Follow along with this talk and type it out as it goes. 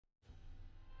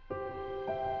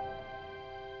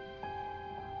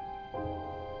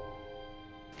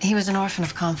He was an orphan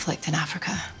of conflict in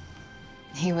Africa.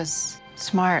 He was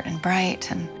smart and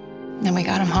bright, and then we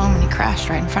got him home and he crashed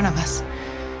right in front of us.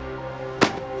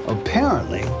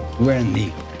 Apparently, we're in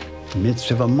the midst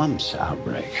of a mumps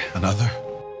outbreak. Another?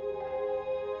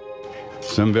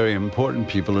 Some very important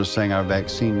people are saying our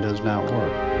vaccine does not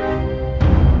work.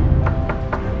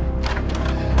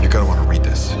 You're gonna want to read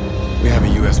this. We have a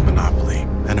U.S. monopoly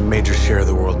and a major share of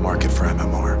the world market for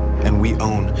MMR. And we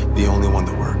own the only one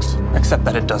that works. Except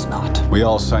that it does not. We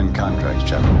all sign contracts,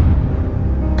 General.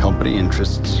 Company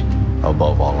interests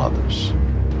above all others.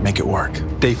 Make it work.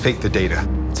 They faked the data.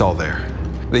 It's all there.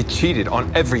 They cheated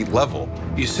on every level.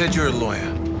 You said you're a lawyer.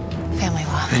 Family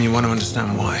law. And you want to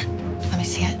understand why. Let me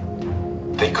see it.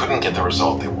 They couldn't get the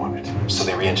result they wanted, so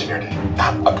they re-engineered it.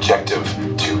 Not objective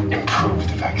to improve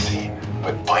the vaccine,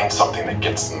 but find something that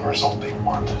gets them the result they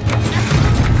want.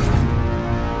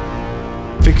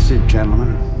 Fix it,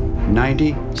 gentlemen.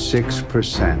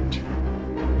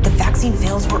 96%. The vaccine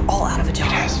fails, we're all out of a job.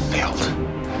 It has failed.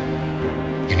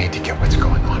 You need to get what's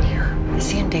going on here.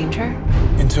 Is he in danger?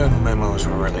 Internal memos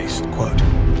were released. Quote,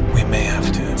 we may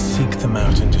have to seek them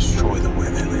out and destroy them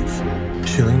where they live.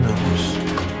 Schilling knows.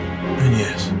 And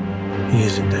yes, he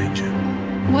is in danger.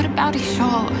 What about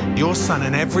Ishal? Your son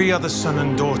and every other son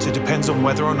and daughter depends on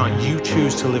whether or not you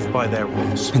choose to live by their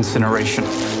rules. Incineration.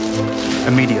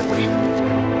 Immediately.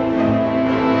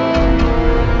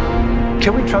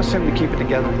 Can we trust him to keep it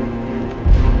together?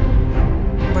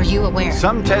 Were you aware?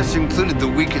 Some tests included the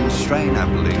weakened strain, I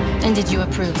believe. And did you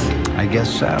approve? I guess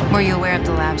so. Were you aware of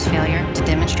the lab's failure to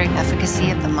demonstrate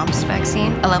efficacy of the mumps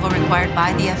vaccine, a level required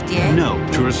by the FDA? No,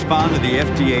 to respond to the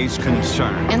FDA's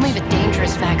concern. And leave a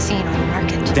dangerous vaccine on the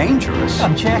market. Dangerous?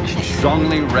 Objection.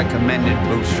 Strongly recommended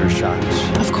booster shots.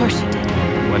 Of course you did.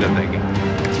 What have they got?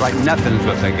 It's like nothing's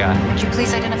what they got. Would you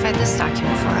please identify this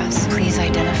document for us? Please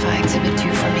identify Exhibit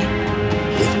 2 for me.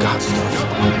 They've got stuff.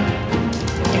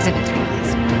 Exhibit 3,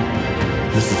 please.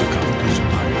 This is a complication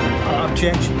part.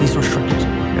 Objection. He's restricted.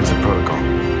 It's a protocol.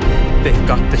 They've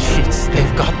got the sheets.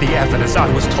 They've got the evidence I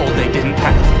was told they didn't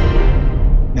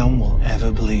have. No one will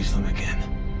ever believe them again.